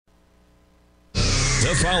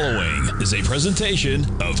The following is a presentation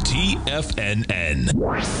of TFNN.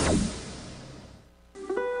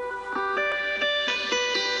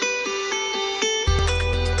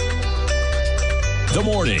 The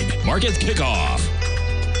Morning Market Kickoff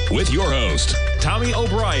with your host, Tommy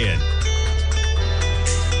O'Brien.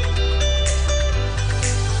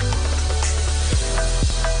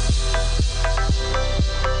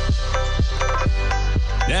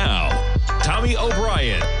 Now, Tommy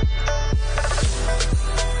O'Brien.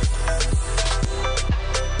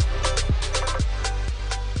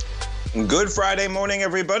 Good Friday morning,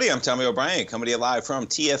 everybody. I'm Tommy O'Brien, coming to you live from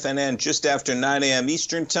TFNN just after 9 a.m.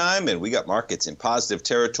 Eastern Time, and we got markets in positive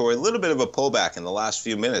territory. A little bit of a pullback in the last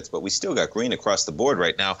few minutes, but we still got green across the board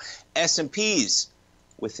right now. S&Ps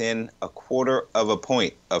within a quarter of a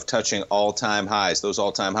point of touching all-time highs. Those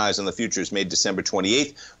all-time highs on the futures made December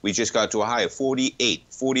 28th. We just got to a high of 48,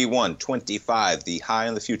 41, 25. The high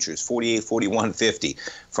on the futures, 48, 41, 50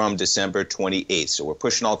 from December 28th. So we're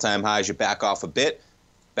pushing all-time highs. You back off a bit.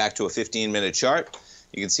 Back to a 15-minute chart.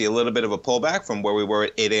 You can see a little bit of a pullback from where we were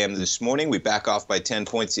at 8 a.m. this morning. We back off by 10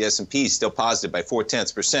 points. The S&P is still positive by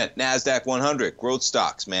 0.4%. NASDAQ 100, growth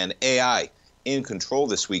stocks, man. AI in control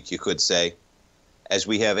this week, you could say. As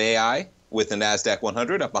we have AI with the NASDAQ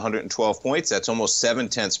 100 up 112 points. That's almost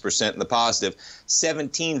 0.7% in the positive.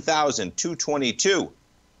 17,222.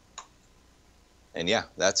 And yeah,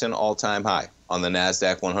 that's an all-time high on the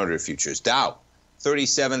NASDAQ 100 futures. Dow.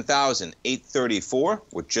 37,834.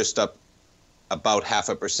 We're just up about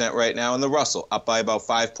 0.5% right now. And the Russell up by about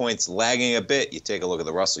 5 points, lagging a bit. You take a look at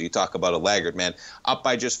the Russell. You talk about a laggard, man. Up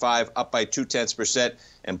by just 5, up by 0.2%.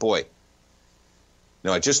 And boy,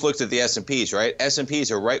 I just looked at the S&Ps, right?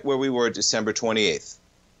 S&Ps are right where we were December 28th.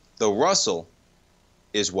 The Russell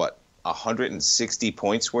is what? 160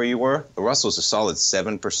 points where you were? The Russell's a solid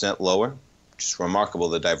 7% lower. Just remarkable,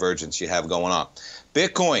 the divergence you have going on.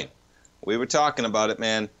 Bitcoin. We were talking about it,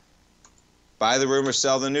 man. Buy the rumor,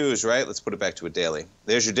 sell the news, right? Let's put it back to a daily.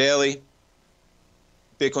 There's your daily.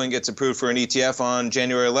 Bitcoin gets approved for an ETF on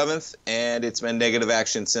January 11th, and it's been negative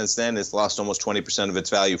action since then. It's lost almost 20% of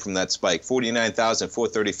its value from that spike.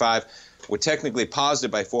 49,435. We're technically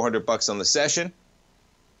positive by $400 on the session,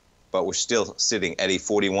 but we're still sitting at a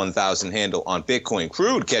 41,000 handle on Bitcoin.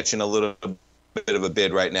 Crude catching a little bit of a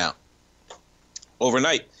bid right now.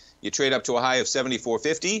 Overnight, you trade up to a high of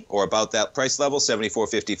 74.50 or about that price level.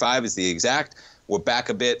 74.55 is the exact. We're back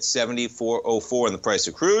a bit, 74.04 in the price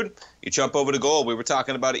of crude. You jump over to gold. We were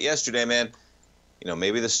talking about it yesterday, man.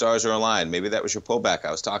 Maybe the stars are aligned. Maybe that was your pullback.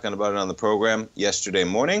 I was talking about it on the program yesterday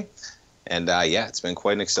morning. And yeah, it's been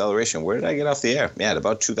quite an acceleration. Where did I get off the air? Yeah, at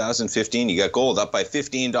about 2015. You got gold up by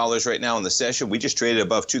 $15 right now in the session. We just traded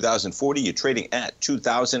above 2040. You're trading at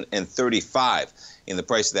 2035 in the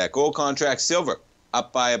price of that gold contract. Silver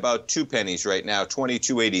up by about 2 pennies right now,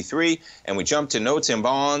 22.83, and we jump to notes and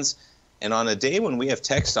bonds. And on a day when we have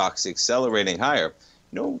tech stocks accelerating higher,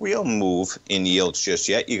 no real move in yields just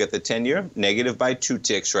yet. You got the 10-year negative by 2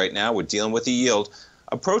 ticks right now. We're dealing with a yield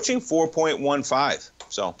approaching 4.15.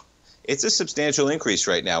 So it's a substantial increase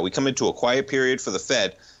right now. We come into a quiet period for the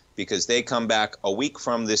Fed because they come back a week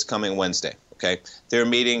from this coming Wednesday. Okay, they're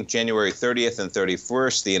meeting January 30th and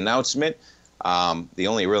 31st. The announcement. The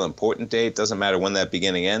only real important date, doesn't matter when that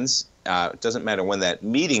beginning ends. It doesn't matter when that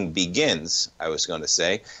meeting begins, I was going to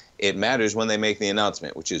say. It matters when they make the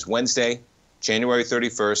announcement, which is Wednesday, January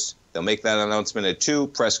 31st. They'll make that announcement at 2,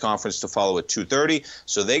 press conference to follow at 2:30.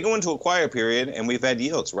 So they go into a quiet period, and we've had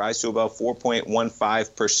yields rise to about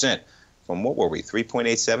 4.15% from what were we,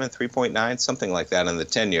 3.87, 3.9, something like that in the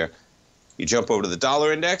 10-year. You jump over to the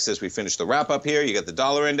dollar index as we finish the wrap-up here. You got the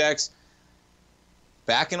dollar index.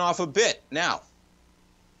 Backing off a bit. Now,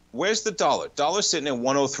 where's the dollar? Dollar's sitting at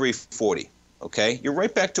 103.40, okay? You're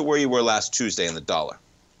right back to where you were last Tuesday in the dollar.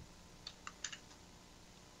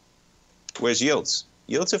 Where's yields?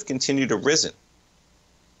 Yields have continued to risen,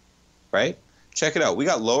 right? Check it out. We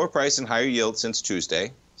got lower price and higher yield since Tuesday.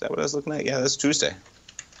 Is that what I was looking at? Yeah, that's Tuesday.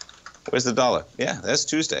 Where's the dollar? Yeah, that's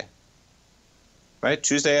Tuesday, right?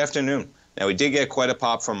 Tuesday afternoon. Now, we did get quite a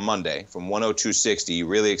pop from Monday, from 102.60. You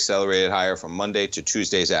really accelerated higher from Monday to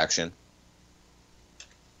Tuesday's action.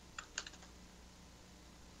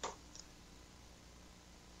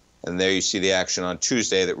 And there you see the action on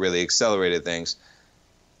Tuesday that really accelerated things.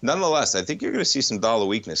 Nonetheless, I think you're going to see some dollar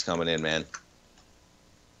weakness coming in, man.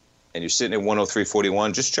 And you're sitting at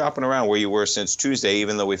 103.41, just chopping around where you were since Tuesday,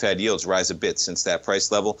 even though we've had yields rise a bit since that price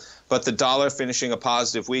level. But the dollar finishing a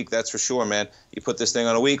positive week, that's for sure, man. You put this thing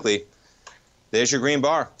on a weekly. There's your green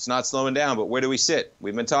bar. It's not slowing down, but where do we sit?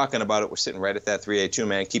 We've been talking about it. We're sitting right at that 382,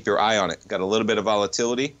 man. Keep your eye on it. Got a little bit of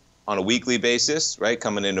volatility on a weekly basis, right?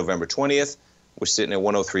 Coming in November 20th. We're sitting at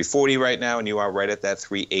 103.40 right now, and you are right at that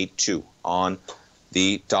 382 on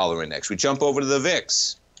the dollar index. We jump over to the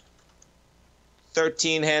VIX.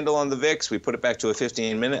 13 handle on the VIX. We put it back to a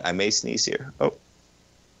 15-minute. I may sneeze here. Oh,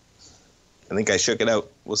 I think I shook it out.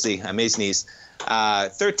 We'll see. I may sneeze.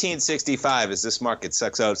 1365 as this market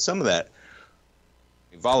sucks out some of that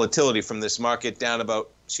volatility from this market down about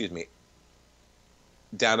 50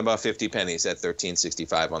 pennies at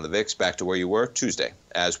 1365 on the VIX, back to where you were Tuesday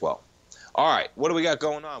as well. All right, what do we got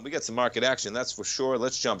going on? We got some market action, that's for sure.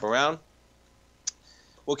 Let's jump around.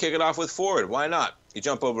 We'll kick it off with Ford. Why not? You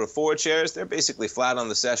jump over to Ford shares. They're basically flat on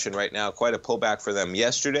the session right now. Quite a pullback for them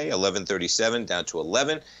yesterday, 1137 down to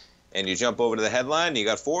 11. And you jump over to the headline, you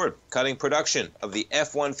got Ford cutting production of the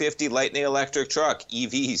F-150 Lightning electric truck,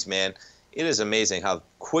 EVs, man. It is amazing how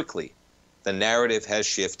quickly the narrative has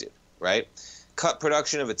shifted, right? Cut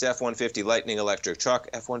production of its F-150 Lightning electric truck.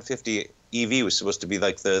 F-150 EV was supposed to be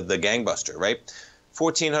like the gangbuster, right?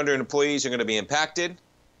 1,400 employees are going to be impacted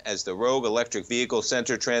as the Rogue Electric Vehicle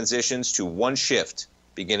Center transitions to one shift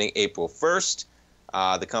beginning April 1st.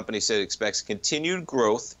 The company said it expects continued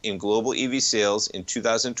growth in global EV sales in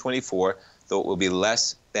 2024, though it will be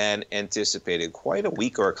less than anticipated. Quite a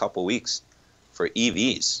week or a couple weeks for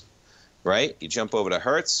EVs, right? You jump over to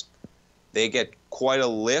Hertz. They get quite a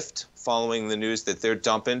lift following the news that they're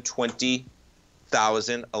dumping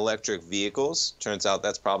 20,000 electric vehicles. Turns out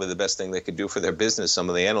that's probably the best thing they could do for their business, some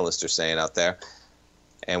of the analysts are saying out there.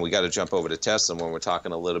 And we got to jump over to Tesla when we're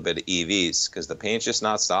talking a little bit of EVs, because the pain's just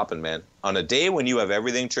not stopping, man. On a day when you have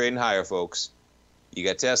everything trading higher, folks, you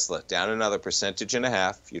got Tesla down another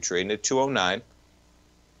 1.5%. You're trading at 209.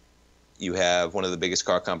 You have one of the biggest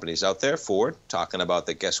car companies out there, Ford, talking about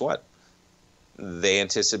that. Guess what? They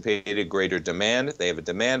anticipated greater demand. They have a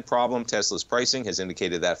demand problem. Tesla's pricing has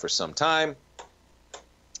indicated that for some time.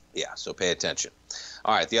 Yeah, so pay attention.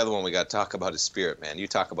 All right, the other one we got to talk about is Spirit, man. You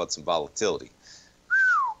talk about some volatility.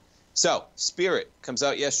 So, Spirit comes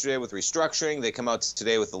out yesterday with restructuring. They come out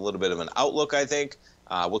today with a little bit of an outlook, I think.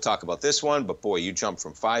 We'll talk about this one, but boy, you jump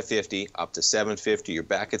from 550 up to 750. You're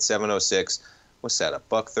back at 706. What's that,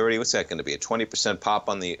 $1.30? What's that going to be, a 20% pop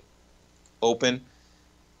on the open?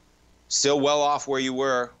 Still well off where you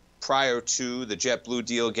were prior to the JetBlue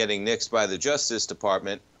deal getting nixed by the Justice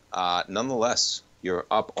Department. Nonetheless, you're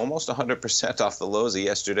up almost 100% off the lows of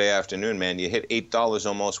yesterday afternoon, man. You hit $8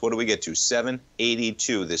 almost. What do we get to?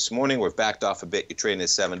 $7.82 this morning. We're backed off a bit. You're trading at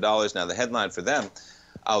 $7. Now, the headline for them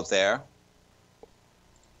out there,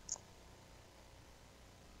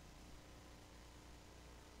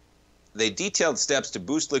 they detailed steps to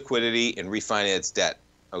boost liquidity and refinance debt.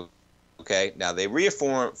 Okay, now they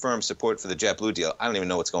reaffirm support for the JetBlue deal. I don't even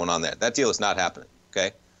know what's going on there. That deal is not happening,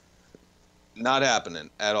 okay? Not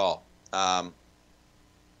happening at all.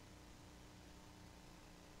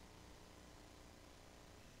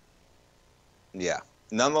 Yeah.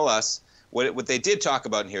 Nonetheless, what they did talk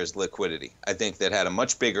about in here is liquidity. I think that had a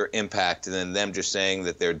much bigger impact than them just saying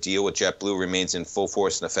that their deal with JetBlue remains in full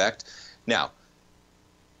force and effect. Now,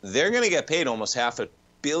 they're going to get paid almost $500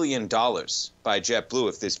 million by JetBlue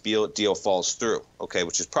if this deal falls through, okay,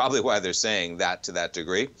 which is probably why they're saying that to that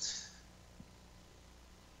degree.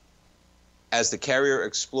 As the carrier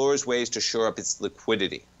explores ways to shore up its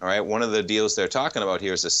liquidity, all right, one of the deals they're talking about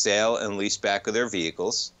here is a sale and lease back of their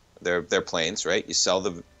vehicles. Their planes, right? You sell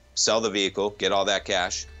the vehicle, get all that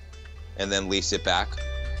cash, and then lease it back.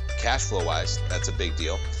 Cash flow wise, that's a big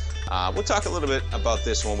deal. We'll talk a little bit about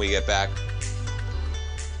this when we get back.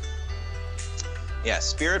 Yeah,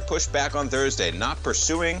 Spirit pushed back on Thursday, not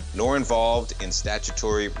pursuing nor involved in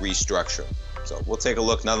statutory restructure. So we'll take a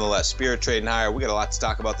look nonetheless. Spirit trading higher. We got a lot to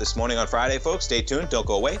talk about this morning on Friday, folks. Stay tuned. Don't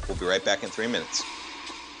go away. We'll be right back in 3 minutes.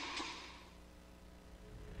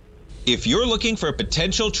 If you're looking for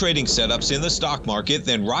potential trading setups in the stock market,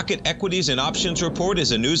 then Rocket Equities and Options Report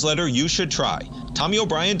is a newsletter you should try. Tommy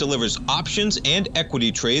O'Brien delivers options and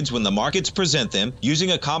equity trades when the markets present them,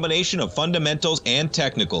 using a combination of fundamentals and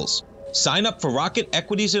technicals. Sign up for Rocket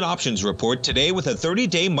Equities and Options Report today with a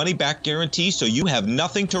 30-day money-back guarantee, so you have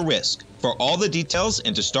nothing to risk. For all the details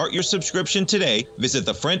and to start your subscription today, visit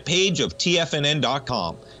the front page of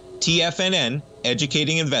TFNN.com. TFNN,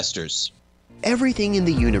 educating investors. Everything in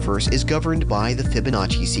the universe is governed by the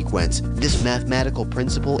Fibonacci sequence. This mathematical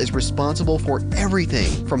principle is responsible for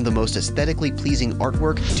everything from the most aesthetically pleasing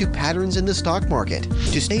artwork to patterns in the stock market.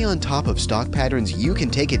 To stay on top of stock patterns you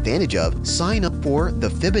can take advantage of, sign up for the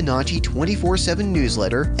Fibonacci 24/7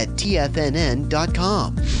 newsletter at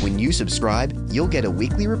TFNN.com. When you subscribe, you'll get a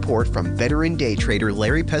weekly report from veteran day trader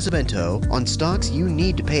Larry Pesavento on stocks you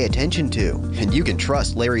need to pay attention to. And you can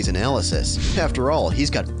trust Larry's analysis. After all,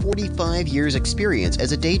 he's got 45 years years' experience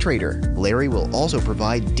as a day trader. Larry will also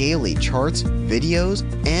provide daily charts, videos,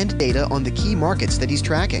 and data on the key markets that he's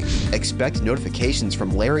tracking. Expect notifications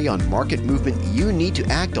from Larry on market movement you need to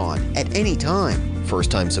act on at any time.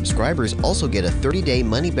 First-time subscribers also get a 30-day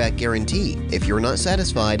money-back guarantee. If you're not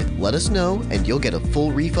satisfied, let us know and you'll get a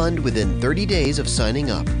full refund within 30 days of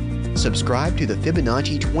signing up. Subscribe to the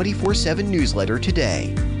Fibonacci 24/7 newsletter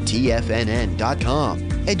today.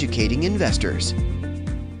 TFNN.com, educating investors.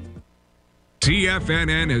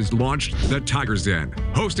 TFNN has launched The Tiger's Den.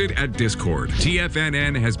 Hosted at Discord,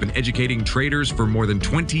 TFNN has been educating traders for more than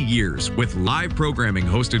 20 years with live programming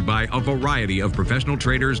hosted by a variety of professional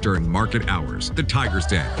traders during market hours. The Tiger's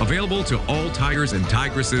Den, available to all tigers and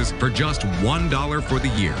tigresses for just $1 for the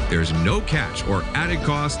year. There's no catch or added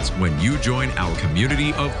costs when you join our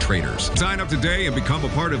community of traders. Sign up today and become a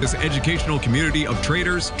part of this educational community of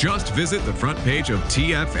traders. Just visit the front page of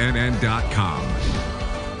TFNN.com.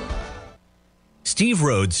 Steve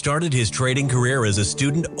Rhodes started his trading career as a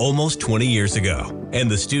student almost 20 years ago, and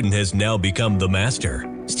the student has now become the master.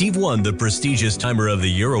 Steve won the prestigious Timer of the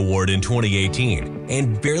Year award in 2018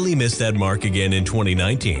 and barely missed that mark again in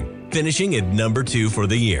 2019, finishing at number 2 for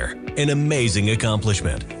the year. An amazing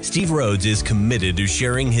accomplishment. Steve Rhodes is committed to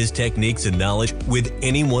sharing his techniques and knowledge with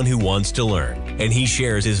anyone who wants to learn, and he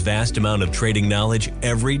shares his vast amount of trading knowledge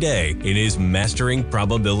every day in his Mastering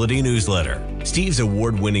Probability newsletter. Steve's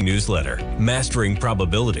award-winning newsletter, Mastering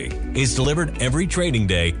Probability, is delivered every trading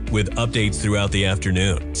day with updates throughout the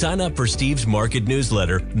afternoon. Sign up for Steve's market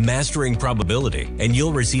newsletter, Mastering Probability, and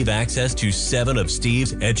you'll receive access to 7 of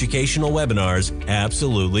Steve's educational webinars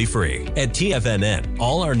absolutely free. At TFNN,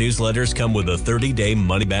 all our newsletters come with a 30-day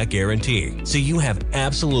money-back guarantee, so you have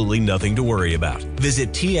absolutely nothing to worry about.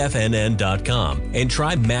 Visit TFNN.com and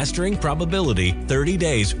try Mastering Probability 30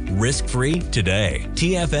 days risk-free today.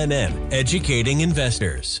 TFNN, educating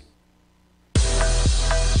investors.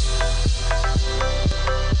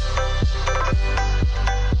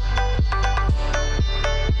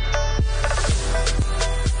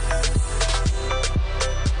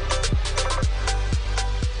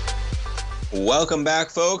 Welcome back,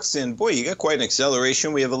 folks. And boy, you got quite an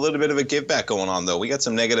acceleration. We have a little bit of a give back going on, though. We got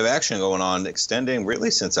some negative action going on, extending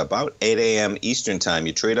really since about 8 a.m. Eastern time.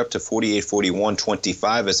 You trade up to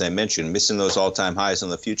 48.41.25, as I mentioned, missing those all-time highs on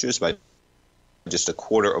the futures by just a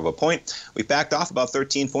quarter of a point. We backed off about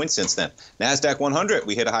 13 points since then. NASDAQ 100,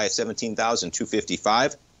 we hit a high of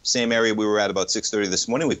 17,255. Same area we were at about 6:30 this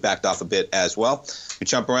morning. We've backed off a bit as well. We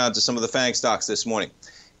jump around to some of the FANG stocks this morning.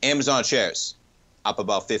 Amazon shares up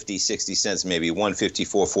about 50, 60 cents, maybe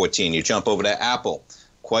 154.14. You jump over to Apple.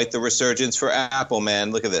 Quite the resurgence for Apple,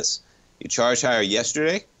 man. Look at this. You charge higher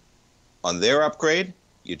yesterday on their upgrade.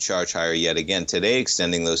 You charge higher yet again today,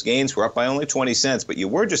 extending those gains. We're up by only 20 cents, but you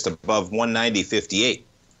were just above 190.58,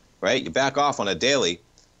 right? You back off on a daily.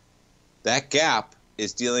 That gap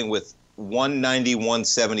is dealing with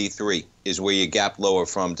 191.73 is where you gap lower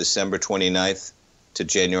from December 29th to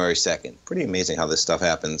January 2nd. Pretty amazing how this stuff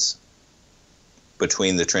happens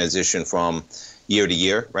between the transition from year to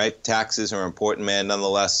year, right? Taxes are important, man.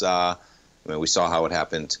 Nonetheless, we saw how it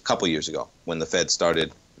happened a couple years ago when the Fed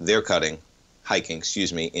started their hiking,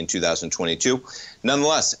 in 2022.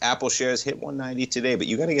 Nonetheless, Apple shares hit 190 today, but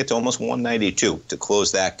you got to get to almost 192 to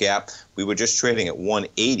close that gap. We were just trading at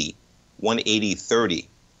 180, 180.30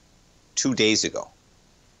 2 days ago.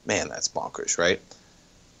 Man, that's bonkers, right?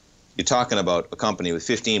 You're talking about a company with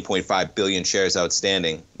 15.5 billion shares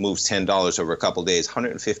outstanding, moves $10 over a couple days,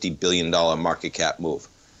 $150 billion market cap move.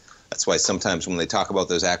 That's why sometimes when they talk about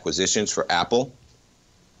those acquisitions for Apple,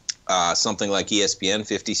 something like ESPN,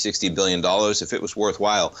 $50, $60 billion, if it was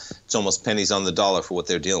worthwhile, it's almost pennies on the dollar for what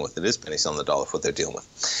they're dealing with. It is pennies on the dollar for what they're dealing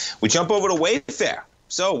with. We jump over to Wayfair.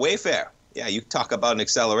 So Wayfair, yeah, you talk about an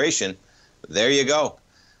acceleration. There you go.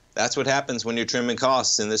 That's what happens when you're trimming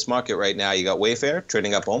costs in this market right now. You got Wayfair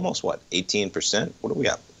trading up almost, 18%? What do we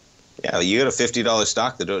got? Yeah, you got a $50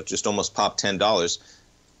 stock that just almost popped $10.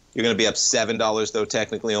 You're going to be up $7, though,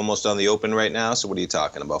 technically, almost on the open right now. So what are you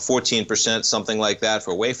talking about? 14%, something like that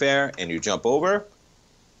for Wayfair. And you jump over.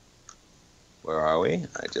 Where are we?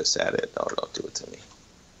 I just had it. Oh, don't do it to me.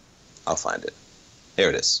 I'll find it. Here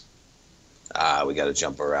it is. We got to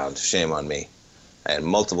jump around. Shame on me. I had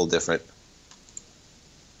multiple different.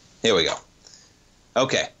 Here we go.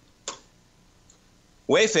 Okay.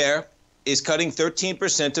 Wayfair is cutting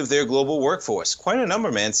 13% of their global workforce. Quite a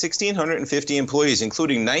number, man. 1,650 employees,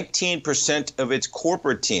 including 19% of its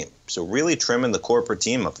corporate team. So really trimming the corporate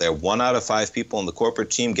team up there. 1 out of 5 people in the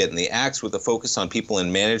corporate team getting the axe with a focus on people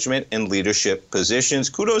in management and leadership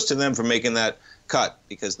positions. Kudos to them for making that cut,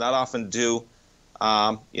 because not often do,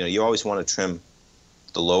 you always want to trim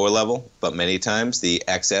the lower level, but many times the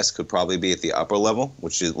excess could probably be at the upper level,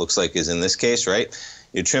 which it looks like is in this case, right?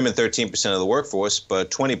 You're trimming 13% of the workforce,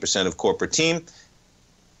 but 20% of corporate team.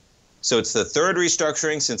 So it's the third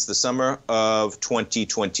restructuring since the summer of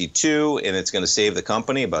 2022, and it's going to save the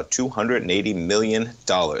company about $280 million.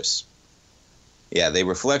 Yeah, they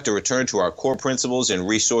reflect a return to our core principles in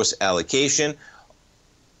resource allocation.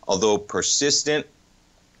 Although persistent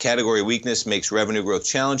category weakness makes revenue growth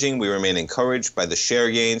challenging, we remain encouraged by the share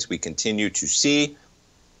gains we continue to see.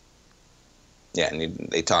 Yeah, and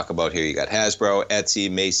they talk about here, you got Hasbro, Etsy,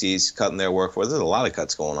 Macy's cutting their workforce. There's a lot of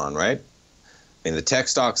cuts going on, right? I mean, the tech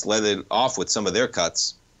stocks led it off with some of their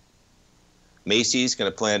cuts. Macy's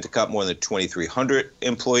going to plan to cut more than 2,300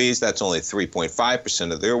 employees. That's only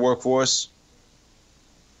 3.5% of their workforce.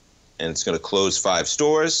 And it's going to close 5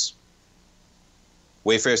 stores.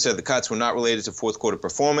 Wayfair said the cuts were not related to fourth quarter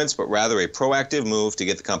performance, but rather a proactive move to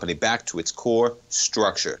get the company back to its core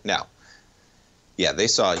structure. Now, yeah, they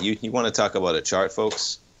saw you. You want to talk about a chart,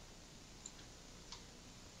 folks?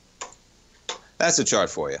 That's a chart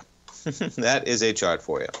for you. That is a chart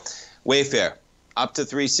for you. Wayfair, up to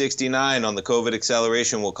 369 on the COVID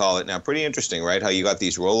acceleration, we'll call it. Now, pretty interesting, right, how you got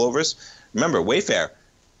these rollovers. Remember, Wayfair,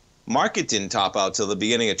 market didn't top out till the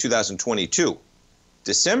beginning of 2022.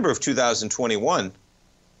 December of 2021,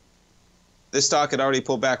 this stock had already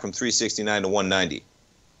pulled back from 369 to 190.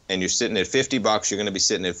 And you're sitting at $50. You're going to be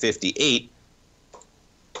sitting at 58.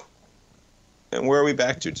 And where are we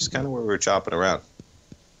back to? Just kind of where we were chopping around.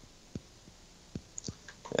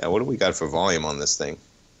 Yeah, what do we got for volume on this thing?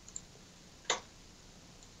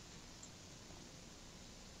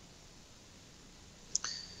 I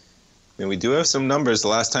mean, we do have some numbers. The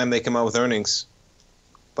last time they came out with earnings,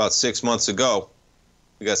 about 6 months ago,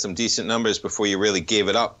 we got some decent numbers before you really gave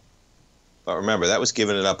it up. But remember, that was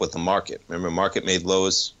giving it up with the market. Remember, market made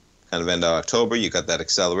lows kind of end of October. You got that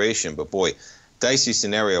acceleration. But boy, dicey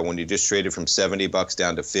scenario when you just traded from $70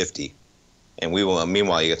 down to 50. And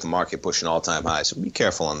meanwhile, you get the market pushing all-time highs. So be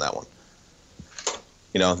careful on that one.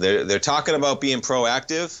 You know, they're talking about being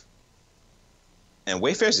proactive. And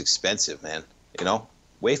Wayfair's expensive, man. You know,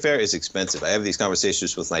 Wayfair is expensive. I have these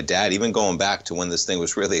conversations with my dad, even going back to when this thing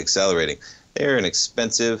was really accelerating. They're an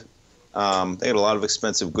expensive, they got a lot of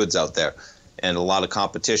expensive goods out there and a lot of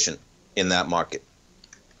competition in that market.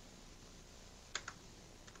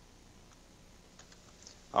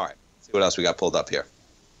 All right, let's see what else we got pulled up here.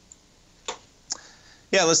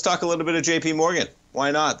 Yeah, let's talk a little bit of JP Morgan.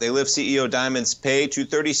 Why not? They lift CEO Dimon's pay to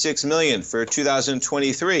 $36 million for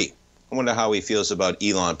 2023. I wonder how he feels about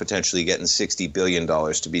Elon potentially getting $60 billion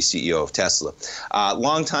to be CEO of Tesla.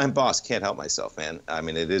 Longtime boss, can't help myself, man. I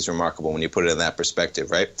mean, it is remarkable when you put it in that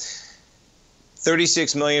perspective, right?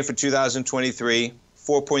 $36 million for 2023,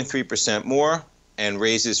 4.3% more, and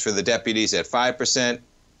raises for the deputies at 5%.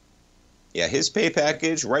 Yeah, his pay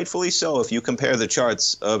package, rightfully so, if you compare the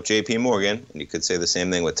charts of JP Morgan, and you could say the same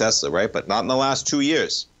thing with Tesla, right? But not in the last 2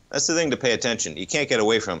 years. That's the thing to pay attention. You can't get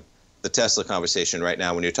away from the Tesla conversation right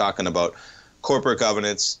now when you're talking about corporate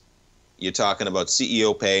governance, you're talking about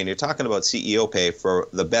CEO pay, and you're talking about CEO pay for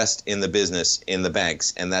the best in the business in the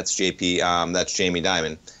banks, and that's Jamie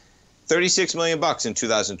Dimon. $36 million in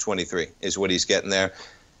 2023 is what he's getting there.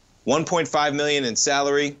 $1.5 million in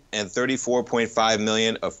salary and $34.5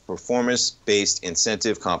 million of performance-based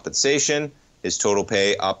incentive compensation. His total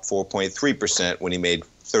pay up 4.3% when he made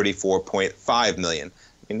 $34.5 million.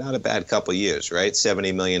 I mean, not a bad couple years, right?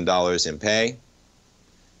 $70 million in pay.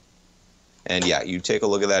 And yeah, you take a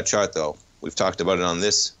look at that chart, though. We've talked about it on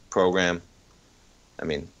this program. I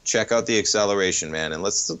mean, check out the acceleration, man. And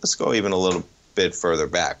let's go even a little bit further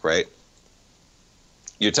back, right?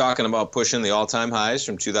 You're talking about pushing the all-time highs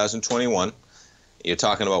from 2021. You're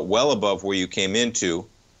talking about well above where you came into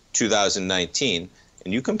 2019.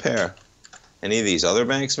 And you compare any of these other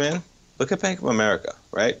banks, man, look at Bank of America,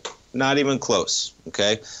 right? Not even close,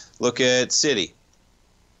 okay? Look at Citi.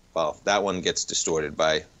 Well, that one gets distorted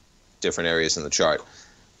by different areas in the chart.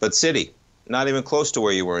 But Citi, not even close to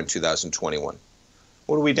where you were in 2021.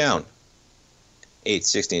 What are we down? 8,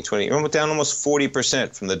 16, 20. You're down almost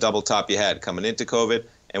 40% from the double top you had coming into COVID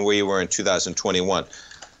and where you were in 2021.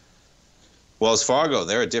 Wells Fargo,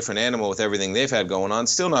 they're a different animal with everything they've had going on.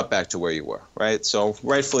 Still not back to where you were, right? So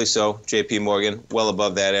rightfully so, JP Morgan, well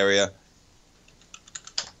above that area.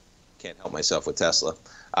 Can't help myself with Tesla.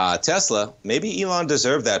 Tesla, maybe Elon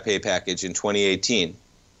deserved that pay package in 2018.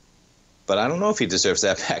 But I don't know if he deserves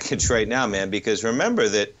that package right now, man, because remember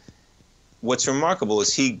that what's remarkable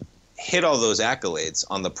is he hit all those accolades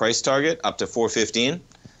on the price target up to 415.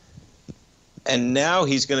 And now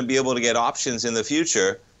he's going to be able to get options in the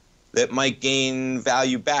future that might gain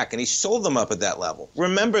value back, and he sold them up at that level.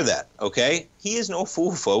 Remember that, okay? He is no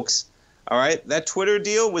fool, folks. All right? That Twitter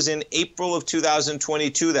deal was in April of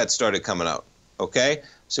 2022 that started coming out, okay?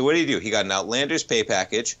 So what did he do? He got an outlandish pay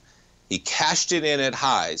package. He cashed it in at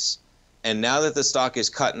highs. And now that the stock is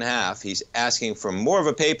cut in half, he's asking for more of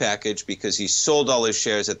a pay package because he sold all his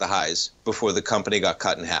shares at the highs before the company got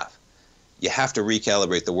cut in half. You have to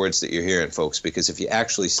recalibrate the words that you're hearing, folks, because if you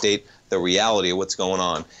actually state the reality of what's going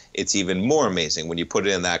on, it's even more amazing when you put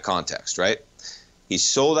it in that context, right? He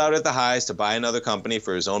sold out at the highs to buy another company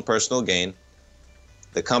for his own personal gain.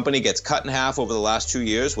 The company gets cut in half over the last 2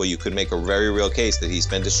 years. Well, you could make a very real case that he's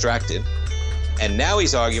been distracted. And now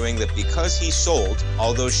he's arguing that because he sold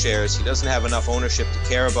all those shares, he doesn't have enough ownership to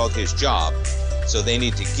care about his job, so they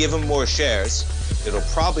need to give him more shares. It'll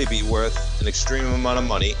probably be worth an extreme amount of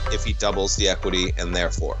money if he doubles the equity, and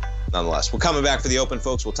therefore, nonetheless. We're coming back for the open,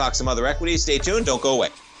 folks. We'll talk some other equities. Stay tuned. Don't go away.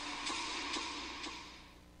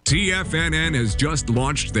 TFNN has just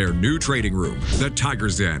launched their new trading room, the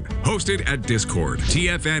Tiger's Den. Hosted at Discord,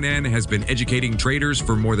 TFNN has been educating traders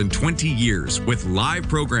for more than 20 years with live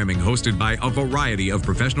programming hosted by a variety of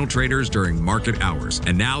professional traders during market hours.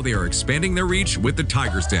 And now they are expanding their reach with the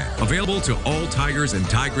Tiger's Den, available to all tigers and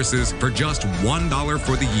tigresses for just $1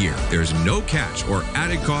 for the year. There's no catch or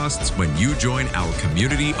added costs when you join our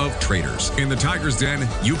community of traders. In the Tiger's Den,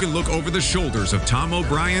 you can look over the shoulders of Tom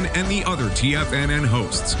O'Brien and the other TFNN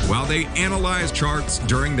hosts while they analyze charts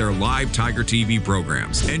during their live Tiger TV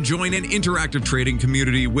programs, and join an interactive trading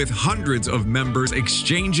community with hundreds of members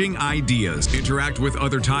exchanging ideas. Interact with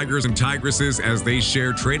other tigers and tigresses as they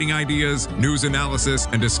share trading ideas, news analysis,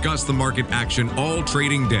 and discuss the market action all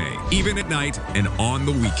trading day, even at night and on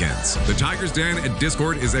the weekends. The Tiger's Den at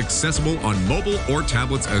Discord is accessible on mobile or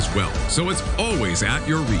tablets as well, so it's always at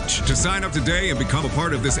your reach. To sign up today and become a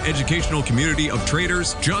part of this educational community of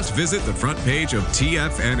traders, just visit the front page of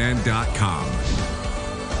TFNN.com.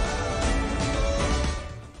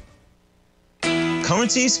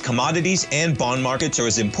 Currencies, commodities, and bond markets are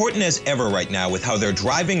as important as ever right now with how they're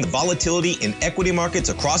driving the volatility in equity markets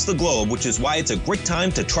across the globe, which is why it's a great time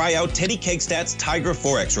to try out Teddy Kegstad's Tiger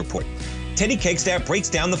Forex Report. Teddy Kegstad breaks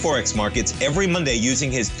down the Forex markets every Monday using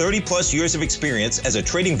his 30-plus years of experience as a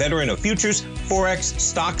trading veteran of futures, Forex,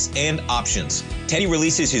 stocks, and options. Teddy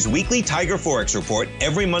releases his weekly Tiger Forex Report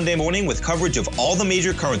every Monday morning with coverage of all the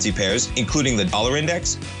major currency pairs, including the dollar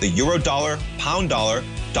index, the euro dollar, pound dollar,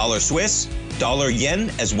 dollar Swiss, dollar yen,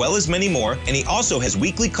 as well as many more, and he also has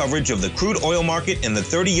weekly coverage of the crude oil market and the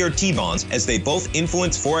 30-year T-bonds, as they both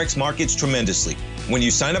influence Forex markets tremendously. When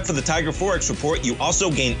you sign up for the Tiger Forex Report, you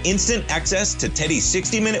also gain instant access to Teddy's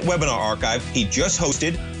 60-minute webinar archive he just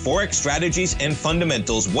hosted, Forex Strategies and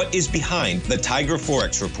Fundamentals, What is Behind the Tiger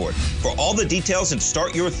Forex Report. For all the details and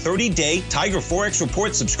start your 30-day Tiger Forex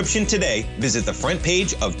Report subscription today, visit the front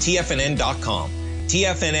page of TFNN.com.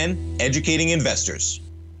 TFNN, educating investors.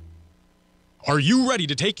 Are you ready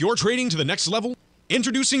to take your trading to the next level?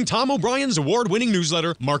 Introducing Tom O'Brien's award-winning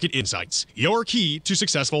newsletter, Market Insights, your key to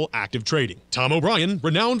successful active trading. Tom O'Brien,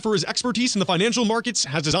 renowned for his expertise in the financial markets,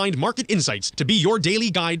 has designed Market Insights to be your daily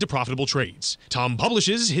guide to profitable trades. Tom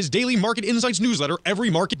publishes his daily Market Insights newsletter every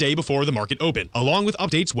market day before the market open, along with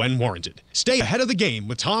updates when warranted. Stay ahead of the game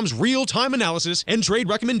with Tom's real-time analysis and trade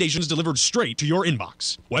recommendations delivered straight to your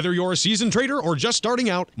inbox. Whether you're a seasoned trader or just starting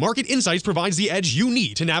out, Market Insights provides the edge you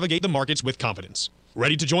need to navigate the markets with confidence.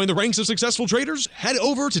 Ready to join the ranks of successful traders? Head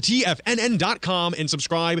over to TFNN.com and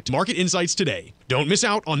subscribe to Market Insights today. Don't miss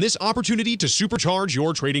out on this opportunity to supercharge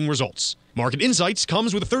your trading results. Market Insights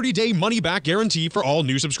comes with a 30-day money-back guarantee for all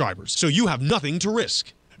new subscribers, so you have nothing to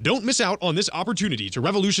risk. Don't miss out on this opportunity to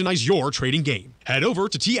revolutionize your trading game. Head over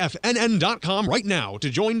to TFNN.com right now to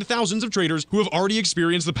join the thousands of traders who have already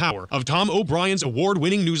experienced the power of Tom O'Brien's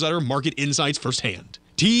award-winning newsletter, Market Insights, firsthand.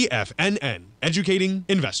 TFNN, educating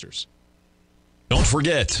investors. Don't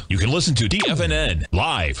forget, you can listen to TFNN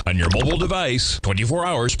live on your mobile device 24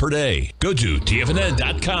 hours per day. Go to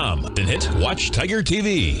TFNN.com, then hit Watch Tiger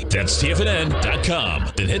TV. That's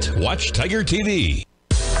TFNN.com, then hit Watch Tiger TV.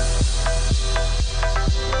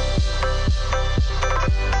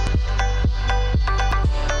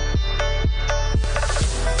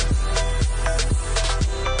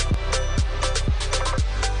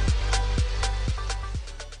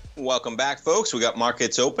 Welcome back, folks. We got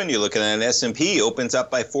markets open. You're looking at an S&P opens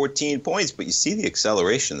up by 14 points, but you see the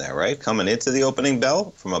acceleration there, right? Coming into the opening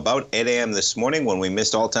bell from about 8 a.m. this morning when we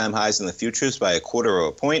missed all-time highs in the futures by 1/4 of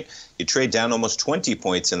a point. You trade down almost 20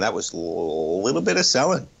 points, and that was a little bit of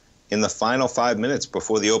selling in the final 5 minutes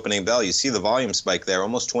before the opening bell. You see the volume spike there,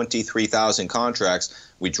 almost 23,000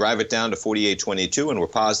 contracts. We drive it down to 48.22, and we're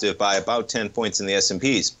positive by about 10 points in the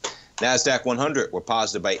S&Ps. NASDAQ 100, we're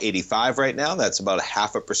positive by 85 right now. That's about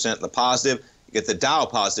 0.5% in the positive. You get the Dow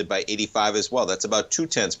positive by 85 as well. That's about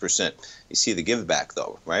 0.2%. You see the give back,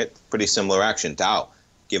 though, right? Pretty similar action. Dow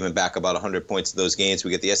giving back about 100 points of those gains.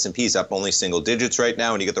 We get the S&Ps up only single digits right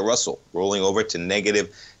now, and you get the Russell rolling over to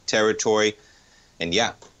negative territory. And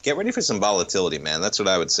yeah, get ready for some volatility, man. That's what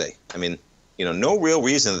I would say. I mean, you know, no real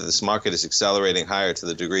reason that this market is accelerating higher to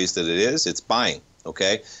the degrees that it is. It's buying,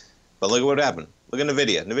 okay? But look at what happened. Look at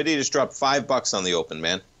NVIDIA. NVIDIA just dropped $5 on the open,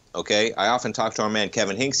 man. Okay, I often talk to our man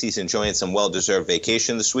Kevin Hinks. He's enjoying some well-deserved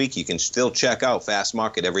vacation this week. You can still check out Fast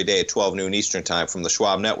Market every day at 12 noon Eastern Time from the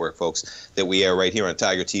Schwab Network, folks, that we air right here on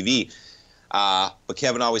Tiger TV. But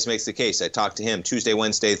Kevin always makes the case. I talk to him Tuesday,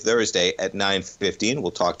 Wednesday, Thursday at 9:15.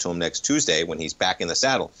 We'll talk to him next Tuesday when he's back in the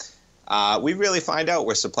saddle. We really find out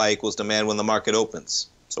where supply equals demand when the market opens.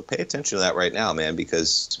 So pay attention to that right now, man,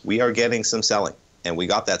 because we are getting some selling. And we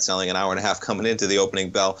got that selling an hour and a half coming into the opening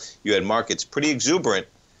bell. You had markets pretty exuberant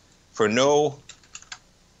for no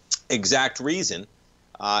exact reason,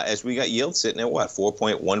 as we got yields sitting at, what,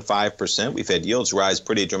 4.15%? We've had yields rise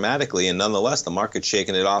pretty dramatically, and nonetheless, the market's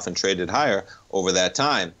shaking it off and traded higher over that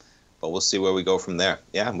time. But we'll see where we go from there.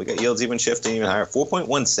 Yeah, we got yields even shifting even higher.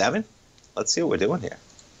 4.17? Let's see what we're doing here.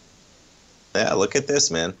 Yeah, look at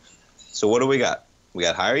this, man. So what do we got? We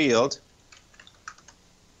got higher yield.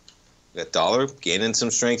 We got dollar gaining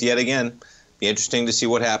some strength yet again. Be interesting to see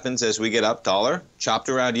what happens as we get up. Dollar chopped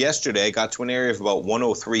around yesterday, got to an area of about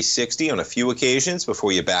 103.60 on a few occasions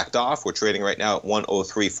before you backed off. We're trading right now at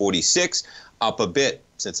 103.46, up a bit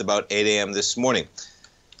since about 8 a.m. this morning.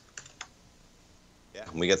 Yeah,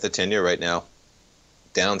 we got the 10-year right now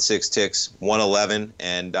down 6 ticks, 111,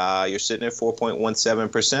 and you're sitting at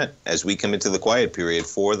 4.17% as we come into the quiet period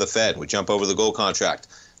for the Fed. We jump over the gold contract.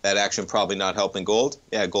 That action probably not helping gold.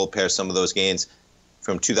 Yeah, gold pairs some of those gains.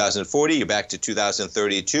 From 2040, you're back to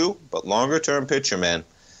 2032. But longer term picture, man,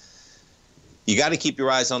 you got to keep your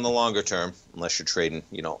eyes on the longer term, unless you're trading,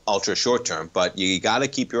 you know, ultra short term. But you got to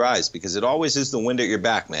keep your eyes, because it always is the wind at your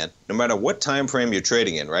back, man. No matter what time frame you're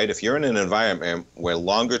trading in, right? If you're in an environment where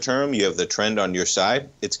longer term you have the trend on your side,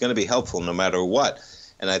 it's going to be helpful no matter what.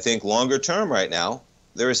 And I think longer term right now,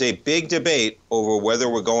 there is a big debate over whether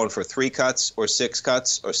we're going for 3 cuts or 6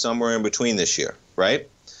 cuts or somewhere in between this year, right?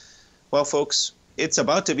 Well, folks, it's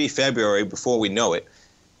about to be February before we know it.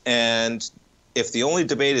 And if the only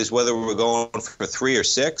debate is whether we're going for 3 or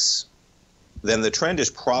 6, then the trend is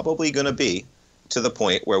probably going to be to the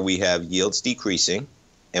point where we have yields decreasing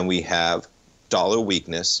and we have dollar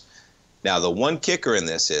weakness. Now, the one kicker in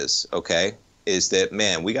this is, okay, is that,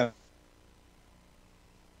 man, we got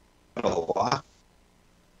a lot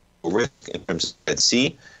of risk in terms of Red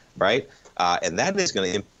Sea, right? And that is going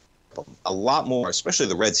to impact a lot more, especially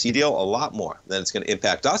the Red Sea deal, a lot more than it's going to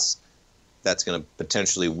impact us. That's going to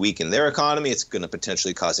potentially weaken their economy. It's going to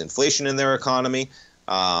potentially cause inflation in their economy.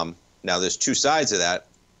 Now, there's 2 sides of that.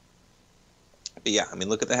 But yeah, I mean,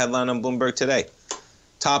 look at the headline on Bloomberg today.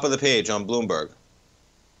 Top of the page on Bloomberg.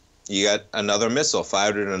 You got another missile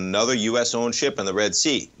fired at another U.S.-owned ship in the Red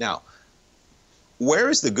Sea. Now, where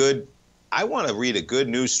is the good? I want to read a good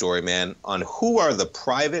news story, man, on who are the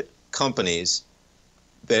private companies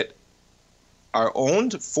that are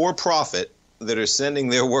owned for profit that are sending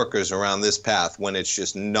their workers around this path when it's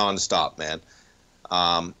just nonstop, man.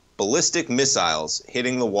 Ballistic missiles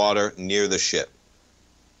hitting the water near the ship.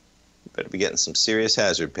 You better be getting some serious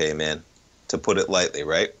hazard pay, man, to put it lightly,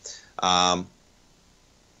 right?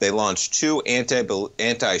 They launched 2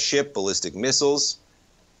 anti-ship ballistic missiles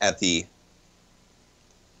at the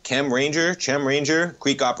Chem Ranger,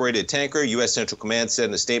 Greek-operated tanker, U.S. Central Command said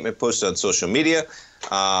in a statement posted on social media.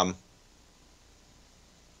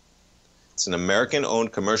 It's an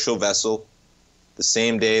American-owned commercial vessel. The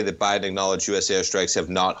same day that Biden acknowledged U.S. airstrikes have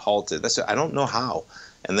not halted. I don't know how.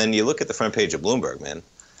 And then you look at the front page of Bloomberg, man.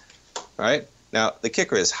 All right? Now, the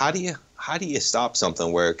kicker is, how do you stop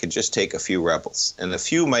something where it could just take a few rebels? And a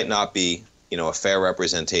few might not be, you know, a fair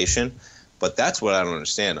representation, but that's what I don't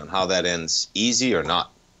understand on how that ends easy or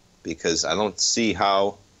not. Because I don't see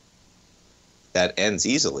how that ends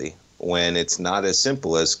easily when it's not as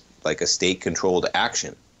simple as like a state-controlled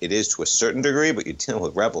action. It is to a certain degree, but you're dealing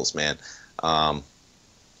with rebels, man.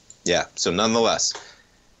 Yeah, so nonetheless,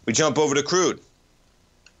 we jump over to crude.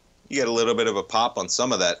 You get a little bit of a pop on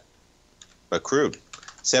some of that, but crude.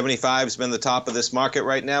 75 has been the top of this market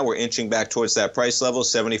right now. We're inching back towards that price level.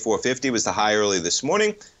 74.50 was the high early this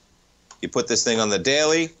morning. You put this thing on the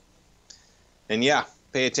daily, and yeah,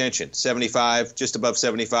 pay attention. 75, just above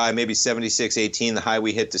 75, maybe 76.18, the high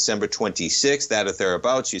we hit December 26th, that or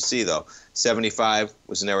thereabouts. You see, though, 75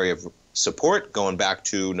 was an area of support going back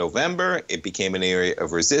to November. It became an area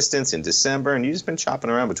of resistance in December, and you've just been chopping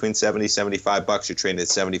around between 70, 75 bucks. You're trading at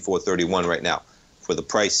 74.31 right now for the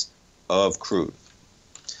price of crude.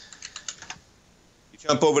 You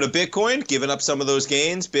jump over to Bitcoin, giving up some of those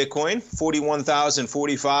gains. Bitcoin,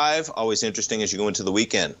 41,045. Always interesting as you go into the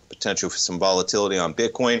weekend. Potential for some volatility on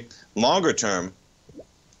Bitcoin. Longer term,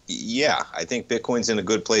 yeah, I think Bitcoin's in a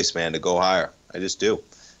good place, man, to go higher. I just do.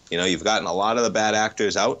 You know, you've gotten a lot of the bad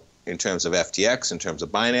actors out in terms of FTX, in terms of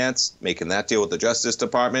Binance, making that deal with the Justice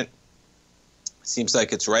Department. Seems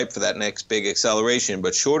like it's ripe for that next big acceleration.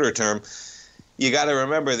 But shorter term, you got to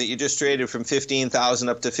remember that you just traded from 15,000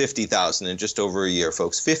 up to 50,000 in just over a year,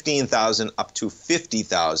 folks. 15,000 up to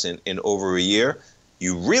 50,000 in over a year.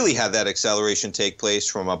 You really had that acceleration take place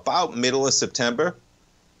from about middle of September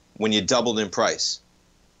when you doubled in price.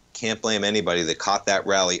 Can't blame anybody that caught that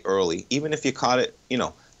rally early, even if you caught it, you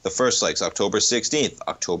know, the first legs, October 16th,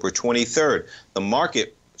 October 23rd. The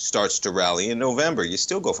market starts to rally in November. You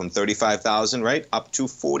still go from 35,000, right, up to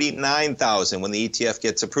 49,000 when the ETF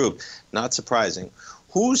gets approved. Not surprising.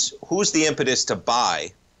 Who's the impetus to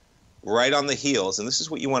buy right on the heels? And this is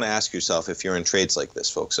what you want to ask yourself if you're in trades like this,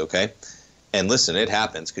 folks, okay? And listen, it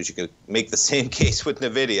happens because you could make the same case with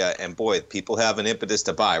NVIDIA, and boy, people have an impetus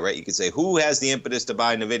to buy, right? You could say, who has the impetus to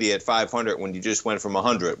buy NVIDIA at 500 when you just went from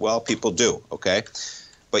 100? Well, people do, okay?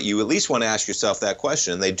 But you at least want to ask yourself that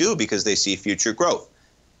question. And they do because they see future growth.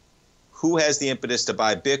 Who has the impetus to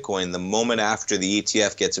buy Bitcoin the moment after the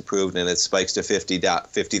ETF gets approved and it spikes to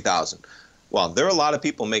 50,000? Well, there are a lot of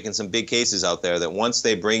people making some big cases out there that once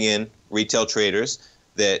they bring in retail traders,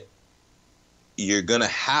 that you're going to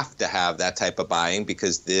have that type of buying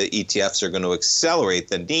because the ETFs are going to accelerate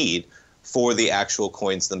the need for the actual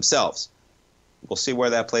coins themselves. We'll see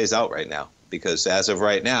where that plays out right now, because as of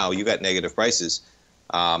right now, you got negative prices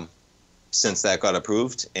since that got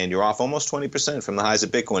approved, and you're off almost 20% from the highs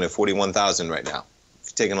of Bitcoin at 41,000 right now. If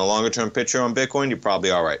you're taking a longer-term picture on Bitcoin, you're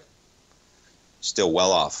probably all right. Still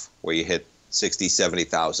well off where you hit 60,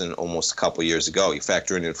 70,000 almost a couple years ago. You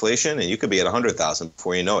factor in inflation, and you could be at 100,000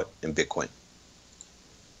 before you know it in Bitcoin.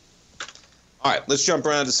 All right, let's jump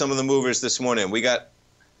around to some of the movers this morning. We got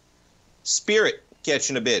Spirit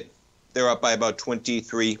catching a bid. They're up by about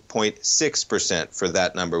 23.6% for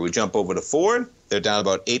that number. We jump over to Ford. They're down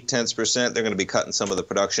about 0.8%. They're going to be cutting some of the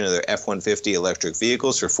production of their F-150 electric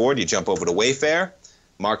vehicles for Ford. You jump over to Wayfair.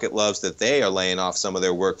 Market loves that they are laying off some of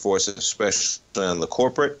their workforce, especially on the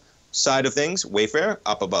corporate side of things. Wayfair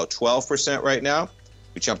up about 12% right now.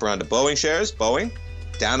 We jump around to Boeing shares. Boeing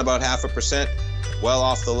down about 0.5%. Well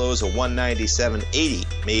off the lows of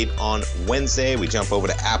 197.80 made on Wednesday. We jump over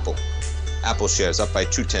to Apple. Apple shares up by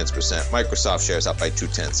 0.2%. Microsoft shares up by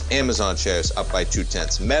 0.2%. Amazon shares up by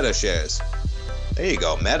 0.2%. Meta shares, there you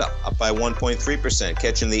go, Meta up by 1.3%,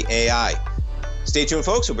 catching the AI. Stay tuned,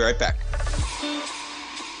 folks. We'll be right back.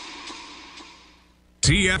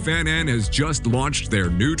 TFNN has just launched their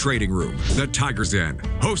new trading room, the Tiger's Den.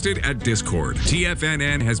 Hosted at Discord,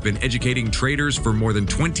 TFNN has been educating traders for more than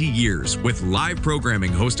 20 years with live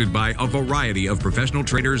programming hosted by a variety of professional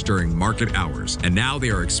traders during market hours. And now they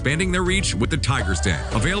are expanding their reach with the Tiger's Den,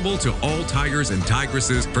 available to all tigers and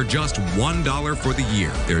tigresses for just $1 for the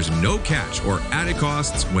year. There's no catch or added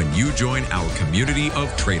costs when you join our community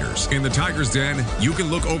of traders. In the Tiger's Den, you can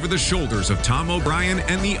look over the shoulders of Tom O'Brien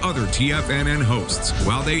and the other TFNN hosts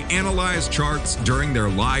while they analyze charts during their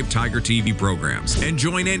live Tiger TV programs, and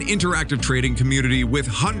join an interactive trading community with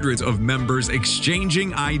hundreds of members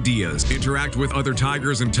exchanging ideas. Interact with other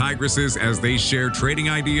tigers and tigresses as they share trading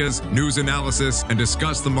ideas, news analysis, and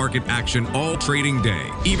discuss the market action all trading day,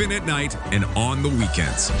 even at night and on the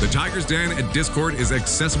weekends. The Tiger's Den at Discord is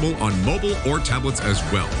accessible on mobile or tablets as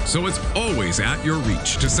well, so it's always at your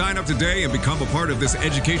reach. To sign up today and become a part of this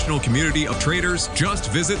educational community of traders, just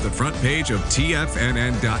visit the front page of TFNN.com.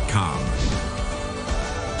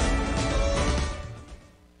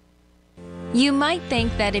 You might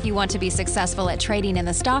think that if you want to be successful at trading in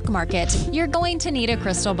the stock market, you're going to need a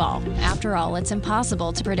crystal ball. After all, it's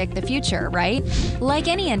impossible to predict the future, right? Like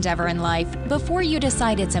any endeavor in life, before you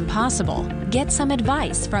decide it's impossible, get some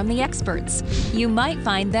advice from the experts. You might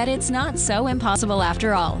find that it's not so impossible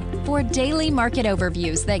after all. For daily market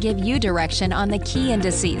overviews that give you direction on the key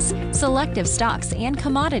indices, selective stocks, and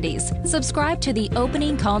commodities, subscribe to the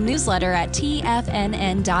Opening Call newsletter at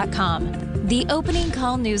TFNN.com. The Opening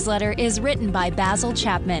Call newsletter is written by Basil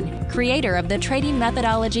Chapman, creator of the trading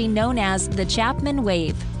methodology known as the Chapman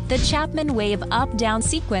Wave. The Chapman Wave up-down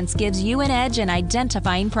sequence gives you an edge in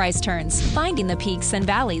identifying price turns, finding the peaks and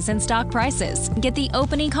valleys in stock prices. Get the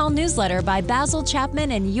opening call newsletter by Basil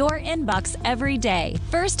Chapman in your inbox every day.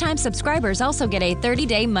 First-time subscribers also get a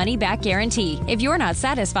 30-day money-back guarantee. If you're not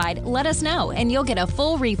satisfied, let us know, and you'll get a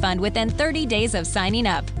full refund within 30 days of signing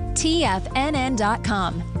up.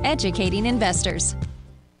 TFNN.com, educating investors.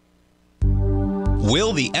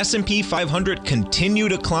 Will the S&P 500 continue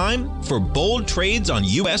to climb? For bold trades on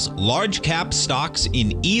U.S. large-cap stocks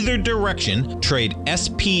in either direction, trade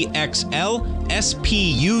SPXL,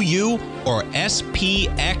 SPUU, or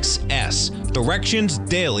SPXS. Directions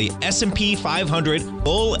Daily S&P 500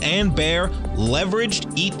 Bull and Bear Leveraged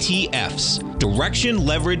ETFs. Direction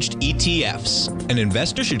Leveraged ETFs. An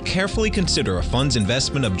investor should carefully consider a fund's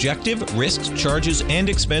investment objective, risks, charges, and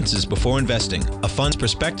expenses before investing. A fund's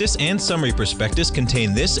prospectus and summary prospectus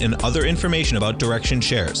contain this and other information about Direction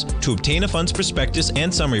shares. To obtain a fund's prospectus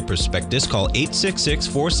and summary prospectus, call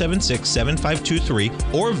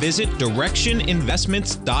 866-476-7523 or visit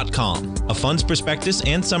directioninvestments.com. A fund's prospectus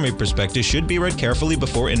and summary prospectus should be read carefully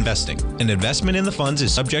before investing. An investment in the funds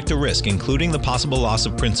is subject to risk, including the possible loss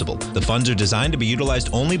of principal. The funds are designed to be utilized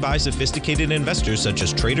only by sophisticated investors such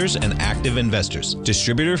as traders and active investors.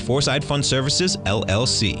 Distributor Foreside Fund Services,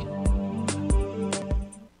 LLC.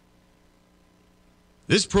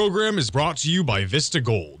 This program is brought to you by Vista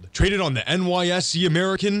Gold, traded on the NYSE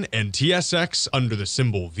American and TSX under the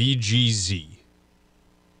symbol VGZ.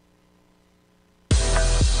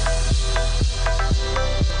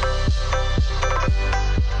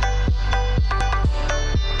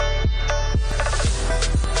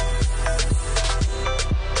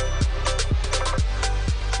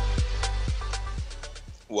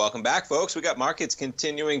 Welcome back, folks. We got markets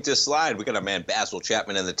continuing to slide. We got our man Basil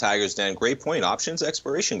Chapman in the Tiger's Den. Great point. Options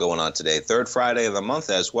expiration going on today. Third Friday of the month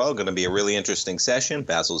as well. Going to be a really interesting session.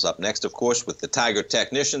 Basil's up next, of course, with the Tiger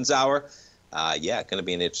Technicians Hour. Going to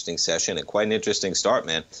be an interesting session and quite an interesting start,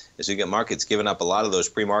 man. As we get markets giving up a lot of those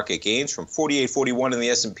pre-market gains from 48.41 in the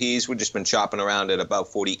S&Ps. We've just been chopping around at about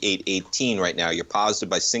 48.18 right now. You're positive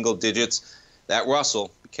by single digits. That Russell,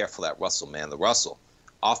 be careful of that Russell, man. The Russell.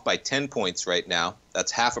 Off by 10 points right now.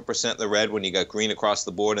 That's 0.5% in the red when you got green across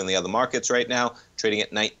the board in the other markets right now, trading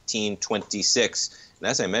at 1926. And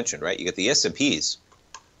as I mentioned, right, you get the S&Ps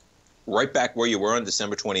right back where you were on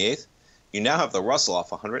December 28th. You now have the Russell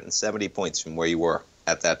off 170 points from where you were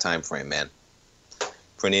at that time frame, man.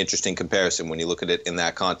 Pretty interesting comparison when you look at it in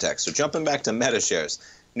that context. So jumping back to Meta shares.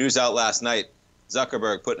 News out last night,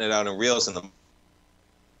 Zuckerberg putting it out in reels in the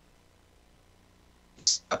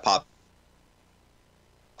pop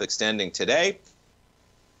extending today.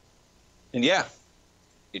 And yeah,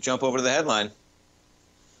 you jump over to the headline.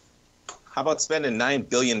 How about spending $9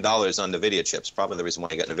 billion on NVIDIA chips? Probably the reason why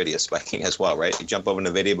you got NVIDIA spiking as well, right? You jump over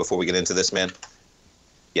NVIDIA before we get into this, man.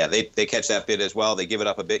 Yeah, they catch that bid as well. They give it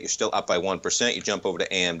up a bit. You're still up by 1%. You jump over to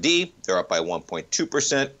AMD. They're up by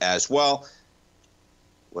 1.2% as well.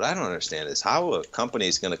 What I don't understand is how a company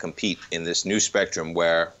is going to compete in this new spectrum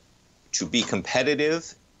where to be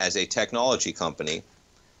competitive as a technology company,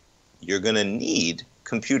 you're going to need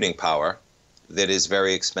computing power that is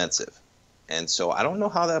very expensive. And so I don't know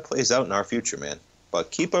how that plays out in our future, man. But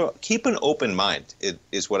keep an open mind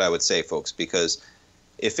is what I would say, folks, because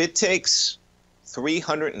if it takes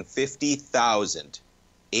 350,000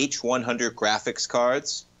 H100 graphics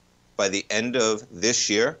cards by the end of this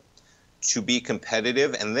year to be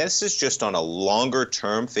competitive, and this is just on a longer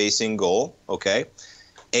term facing goal, okay?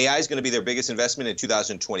 AI is going to be their biggest investment in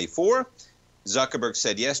 2024. Zuckerberg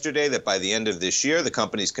said yesterday that by the end of this year, the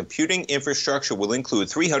company's computing infrastructure will include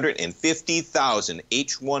 350,000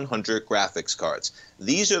 H100 graphics cards.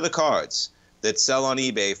 These are the cards that sell on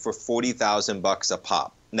eBay for $40,000 a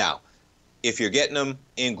pop. Now, if you're getting them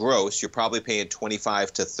in gross, you're probably paying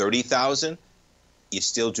 $25,000 to $30,000. You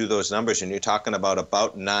still do those numbers, and you're talking about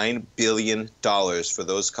 $9 billion for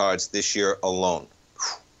those cards this year alone,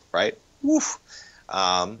 right? Woof.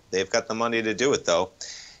 They've got the money to do it, though.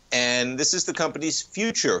 And this is the company's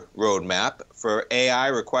future roadmap for AI.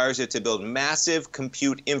 Requires it to build massive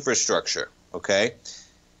compute infrastructure, okay?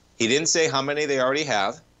 He didn't say how many they already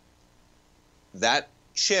have. That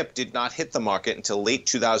chip did not hit the market until late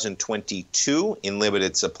 2022 in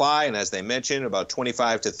limited supply. And as they mentioned, about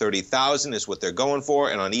 25,000 to 30,000 is what they're going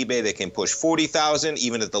for. And on eBay, they can push 40,000.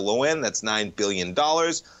 Even at the low end, that's $9 billion.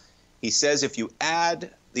 He says if you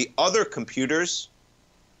add the other computers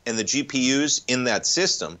and the GPUs in that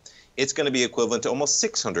system, it's going to be equivalent to almost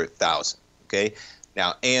 600,000, okay?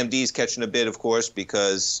 Now, AMD is catching a bid, of course,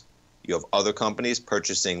 because you have other companies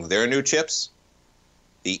purchasing their new chips.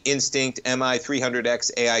 The Instinct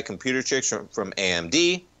MI300X AI computer chips from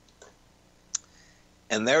AMD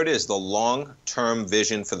And there it is, the long-term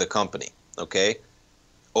vision for the company, okay?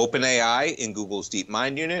 OpenAI in Google's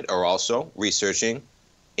DeepMind unit are also researching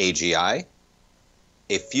AGI,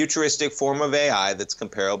 a futuristic form of AI that's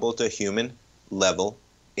comparable to human-level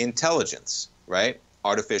intelligence, right?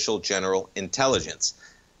 Artificial general intelligence.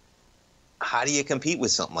 How do you compete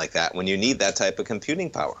with something like that when you need that type of computing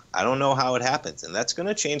power? I don't know how it happens, and that's going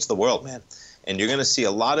to change the world, man. And you're going to see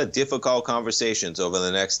a lot of difficult conversations over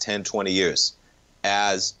the next 10, 20 years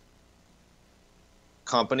as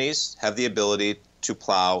companies have the ability to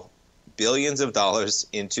plow billions of dollars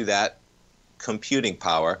into that computing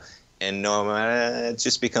power, and it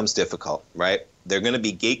just becomes difficult, right? They're going to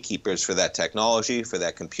be gatekeepers for that technology, for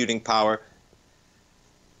that computing power.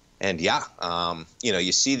 And yeah,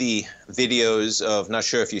 you see the videos of, not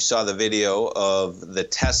sure if you saw the video of the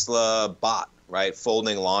Tesla bot, right,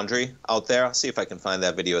 folding laundry out there. I'll see if I can find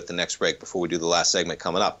that video at the next break before we do the last segment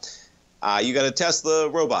coming up. You got a Tesla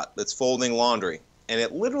robot that's folding laundry. And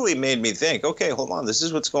it literally made me think, okay, hold on, this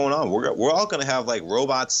is what's going on. We're all going to have like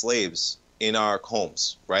robot slaves in our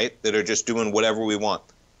homes, right, that are just doing whatever we want.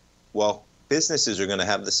 Well, businesses are going to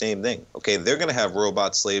have the same thing. Okay, they're going to have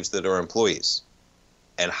robot slaves that are employees.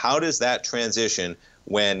 And how does that transition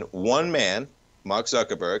when one man, Mark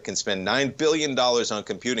Zuckerberg, can spend $9 billion on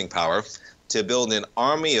computing power to build an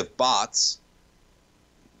army of bots,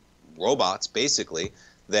 robots basically,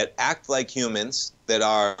 that act like humans, that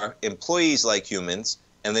are employees like humans,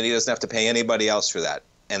 and then he doesn't have to pay anybody else for that.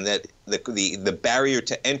 And that the barrier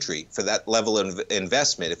to entry for that level of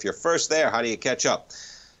investment, if you're first there, how do you catch up?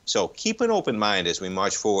 So keep an open mind as we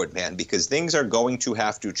march forward, man, because things are going to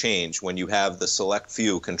have to change when you have the select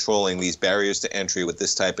few controlling these barriers to entry with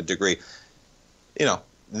this type of degree. You know,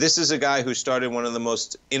 this is a guy who started one of the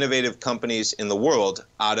most innovative companies in the world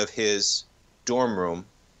out of his dorm room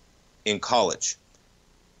in college.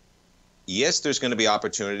 Yes, there's going to be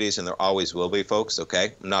opportunities, and there always will be, folks,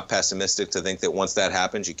 okay? I'm not pessimistic to think that once that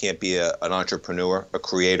happens, you can't be an entrepreneur, a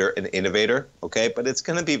creator, an innovator, okay? But it's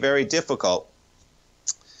going to be very difficult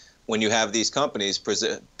when you have these companies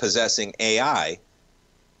possessing AI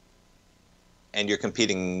and you're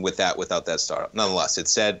competing with that without that startup. Nonetheless,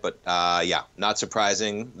 it's said, but yeah, not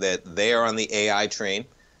surprising that they are on the AI train.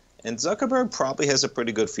 And Zuckerberg probably has a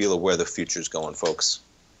pretty good feel of where the future's going, folks.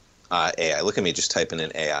 AI. Look at me just typing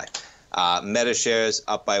in AI. Meta shares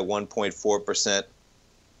up by 1.4%.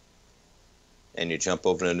 And you jump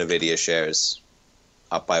over to NVIDIA shares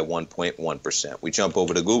up by 1.1%. We jump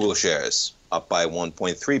over to Google shares up by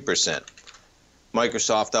 1.3%.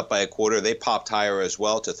 Microsoft up by a quarter. They popped higher as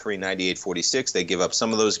well to 398.46. They give up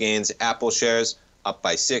some of those gains. Apple shares up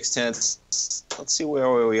by 0.6. Let's see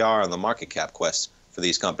where we are on the market cap quest for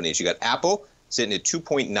these companies. You got Apple sitting at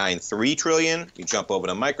 2.93 trillion. You jump over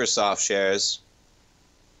to Microsoft shares,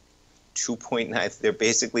 2.9. They're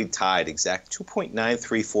basically tied, exact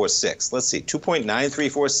 2.9346. Let's see,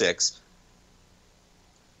 2.9346.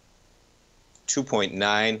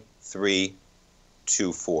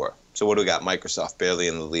 2.9324. So what do we got? Microsoft barely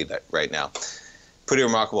in the lead right now. Pretty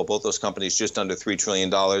remarkable. Both those companies just under $3 trillion,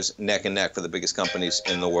 neck and neck for the biggest companies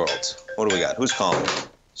in the world. What do we got? Who's calling?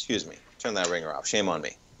 Excuse me. Turn that ringer off. Shame on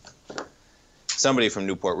me. Somebody from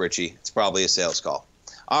Newport Richie. It's probably a sales call.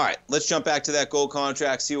 All right, let's jump back to that gold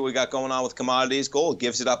contract, see what we got going on with commodities. Gold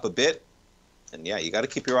gives it up a bit. And yeah, you got to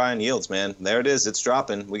keep your eye on yields, man. There it is. It's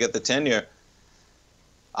dropping. We got the 10-year.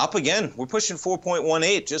 Up again. We're pushing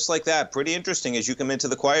 4.18, just like that. Pretty interesting as you come into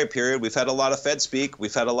the quiet period. We've had a lot of Fed speak.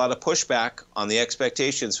 We've had a lot of pushback on the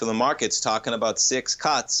expectations for the markets, talking about 6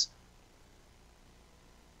 cuts.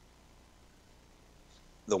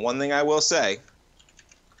 The one thing I will say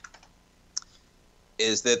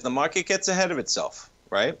is that the market gets ahead of itself,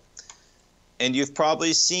 right? And you've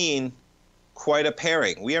probably seen quite a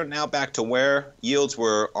pairing. We are now back to where yields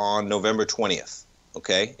were on November 20th.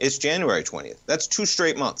 Okay, it's January 20th. That's 2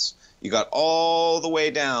 straight months. You got all the way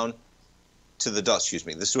down to the dollar. Excuse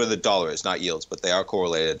me. This is where the dollar is, not yields, but they are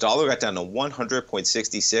correlated. Dollar got down to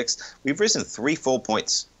 100.66. We've risen 3 full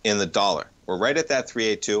points in the dollar. We're right at that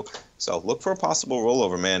 382. So look for a possible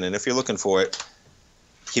rollover, man. And if you're looking for it,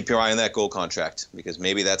 keep your eye on that gold contract, because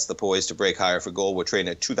maybe that's the poise to break higher for gold. We're trading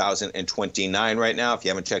at 2,029 right now. If you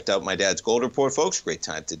haven't checked out my dad's gold report, folks, great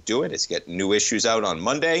time to do it. It's getting new issues out on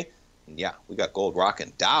Monday. And yeah, we got gold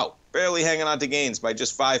rocking. Dow barely hanging on to gains by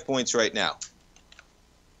just 5 points right now.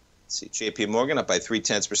 Let's see, JP Morgan up by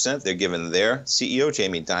 0.3%. They're giving their CEO,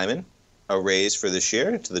 Jamie Dimon, a raise for this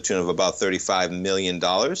year to the tune of about $35 million.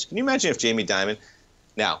 Can you imagine if Jamie Dimon...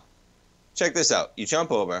 Now, check this out. You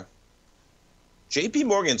jump over. JP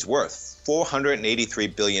Morgan's worth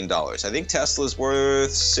 $483 billion. I think Tesla's worth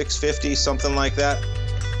 $650, something like that.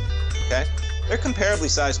 Okay? They're comparably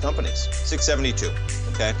sized companies. 672,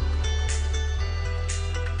 okay?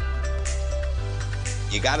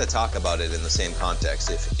 You got to talk about it in the same context.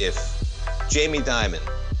 If Jamie Dimon,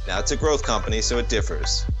 now it's a growth company, so it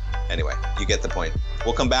differs. Anyway, you get the point.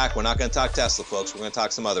 We'll come back. We're not going to talk Tesla, folks. We're going to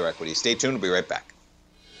talk some other equities. Stay tuned. We'll be right back.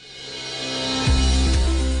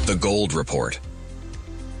 The Gold Report.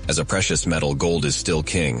 As a precious metal, gold is still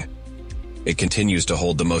king. It continues to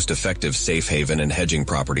hold the most effective safe haven and hedging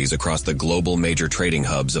properties across the global major trading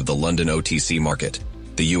hubs of the London OTC market,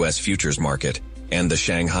 the U.S. futures market, and the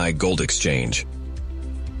Shanghai Gold Exchange.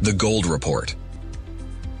 The Gold Report.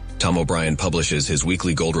 Tom O'Brien publishes his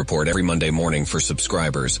weekly Gold Report every Monday morning for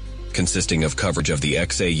subscribers, consisting of coverage of the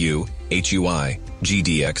XAU, HUI,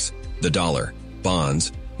 GDX, the dollar,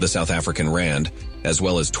 bonds, the South African rand, as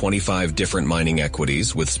well as 25 different mining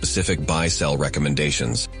equities with specific buy-sell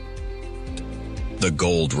recommendations. The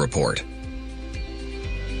Gold Report.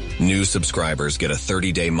 New subscribers get a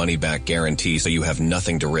 30-day money-back guarantee, so you have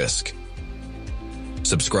nothing to risk.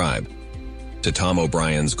 Subscribe to Tom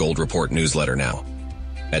O'Brien's Gold Report newsletter now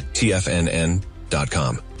at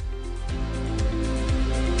TFNN.com.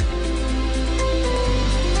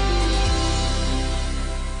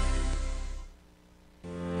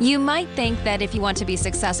 You might think that if you want to be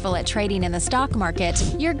successful at trading in the stock market,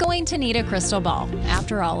 you're going to need a crystal ball.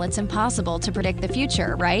 After all, it's impossible to predict the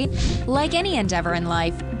future, right? Like any endeavor in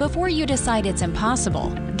life, before you decide it's impossible,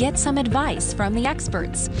 get some advice from the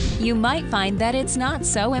experts. You might find that it's not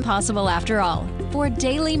so impossible after all. For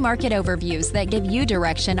daily market overviews that give you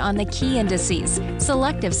direction on the key indices,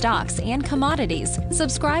 selective stocks, and commodities,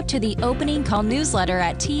 subscribe to the Opening Call newsletter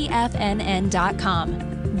at TFNN.com.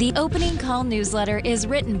 The Opening Call newsletter is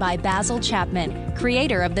written by Basil Chapman,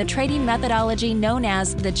 creator of the trading methodology known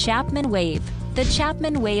as the Chapman Wave. The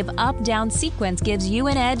Chapman Wave up-down sequence gives you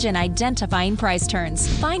an edge in identifying price turns,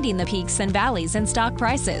 finding the peaks and valleys in stock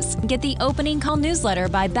prices. Get the Opening Call newsletter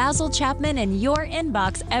by Basil Chapman in your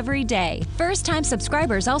inbox every day. First-time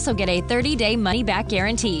subscribers also get a 30-day money-back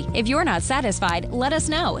guarantee. If you're not satisfied, let us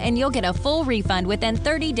know, and you'll get a full refund within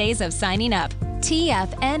 30 days of signing up.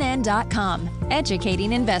 TFNN.com,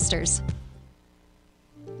 educating investors.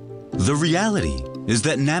 The reality is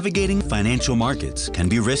that navigating financial markets can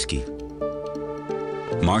be risky.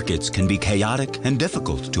 Markets can be chaotic and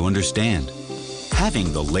difficult to understand.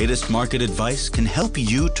 Having the latest market advice can help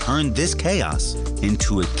you turn this chaos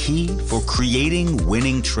into a key for creating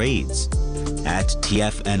winning trades. At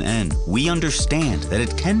TFNN, we understand that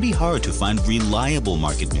it can be hard to find reliable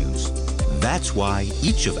market news. That's why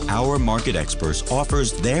each of our market experts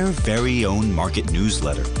offers their very own market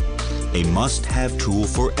newsletter, a must-have tool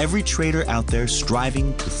for every trader out there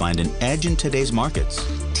striving to find an edge in today's markets.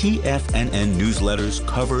 TFNN newsletters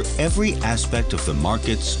cover every aspect of the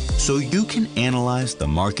markets so you can analyze the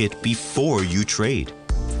market before you trade.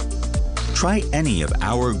 Try any of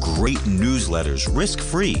our great newsletters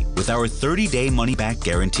risk-free with our 30-day money-back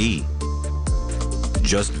guarantee.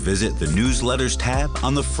 Just visit the Newsletters tab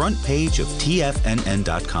on the front page of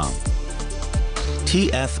TFNN.com.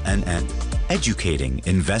 TFNN, educating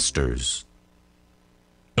investors.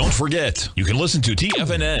 Don't forget, you can listen to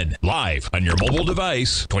TFNN live on your mobile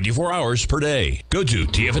device 24 hours per day. Go to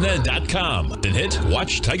TFNN.com, then hit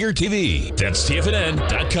Watch Tiger TV. That's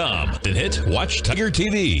TFNN.com, then hit Watch Tiger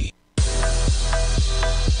TV.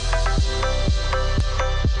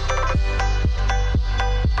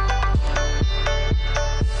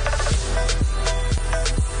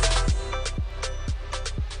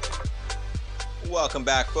 Welcome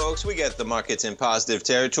back, folks. We get the markets in positive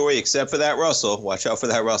territory, except for that Russell. Watch out for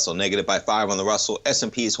that Russell. Negative by 5 on the Russell.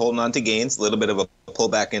 S&P is holding on to gains. A little bit of a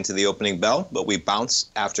pullback into the opening bell, but we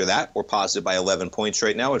bounce after that. We're positive by 11 points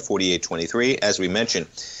right now at 48.23. As we mentioned,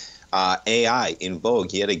 AI in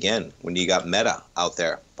vogue yet again when you got Meta out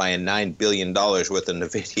there buying $9 billion worth of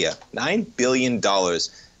NVIDIA. $9 billion.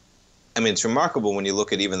 I mean, it's remarkable when you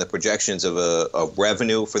look at even the projections of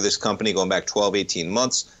revenue for this company going back 12, 18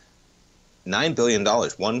 months. $9 billion,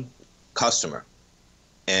 one customer.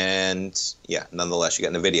 And yeah, nonetheless, you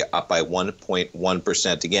got NVIDIA up by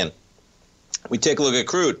 1.1% again. We take a look at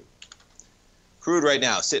crude. Crude right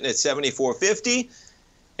now sitting at 74.50.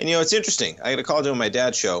 And you know, it's interesting. I had a call doing my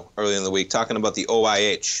dad's show earlier in the week talking about the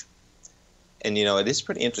OIH. And you know, it is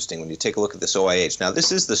pretty interesting when you take a look at this OIH. Now,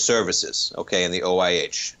 this is the services, okay, in the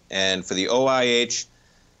OIH. And for the OIH,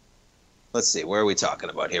 let's see, where are we talking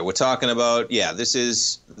about here? We're talking about, yeah, this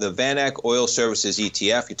is the VanEck Oil Services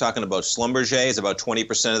ETF. You're talking about Schlumberger is about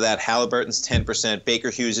 20% of that. Halliburton's 10%. Baker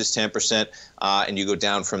Hughes is 10%. And you go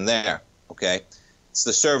down from there, okay? It's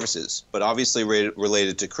the services, but obviously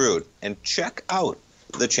related to crude. And check out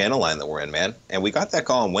the channel line that we're in, man. And we got that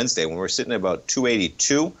call on Wednesday when we were sitting at about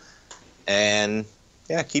 282. And,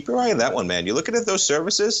 yeah, keep your eye on that one, man. You're looking at those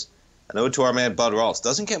services. I know to our man Bud Rawls.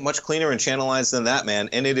 Doesn't get much cleaner in channel lines than that, man.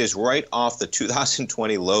 And it is right off the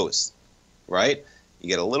 2020 lows, right? You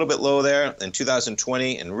get a little bit low there in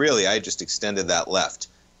 2020, and really I just extended that left.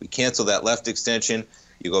 We canceled that left extension.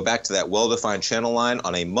 You go back to that well-defined channel line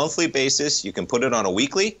on a monthly basis. You can put it on a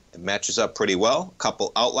weekly. It matches up pretty well. A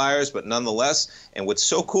couple outliers, but nonetheless. And what's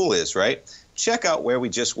so cool is, right, check out where we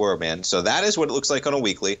just were, man. So that is what it looks like on a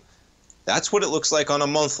weekly. That's what it looks like on a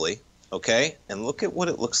monthly, okay? And look at what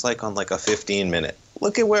it looks like on like a 15-minute.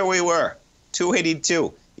 Look at where we were,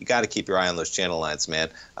 282. You got to keep your eye on those channel lines, man.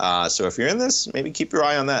 So if you're in this, maybe keep your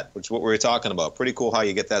eye on that, which is what we were talking about. Pretty cool how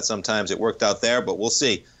you get that sometimes. It worked out there, but we'll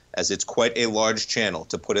see, as it's quite a large channel,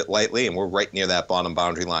 to put it lightly, and we're right near that bottom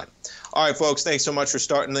boundary line. All right, folks, thanks so much for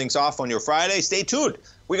starting things off on your Friday. Stay tuned.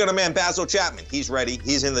 We got our man Basil Chapman. He's ready.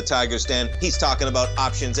 He's in the Tiger's Den. He's talking about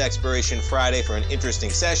options expiration Friday for an interesting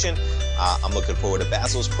session. I'm looking forward to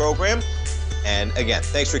Basil's program. And again,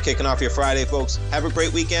 thanks for kicking off your Friday, folks. Have a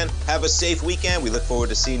great weekend. Have a safe weekend. We look forward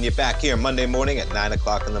to seeing you back here Monday morning at 9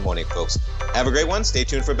 o'clock in the morning, folks. Have a great one. Stay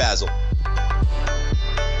tuned for Basil.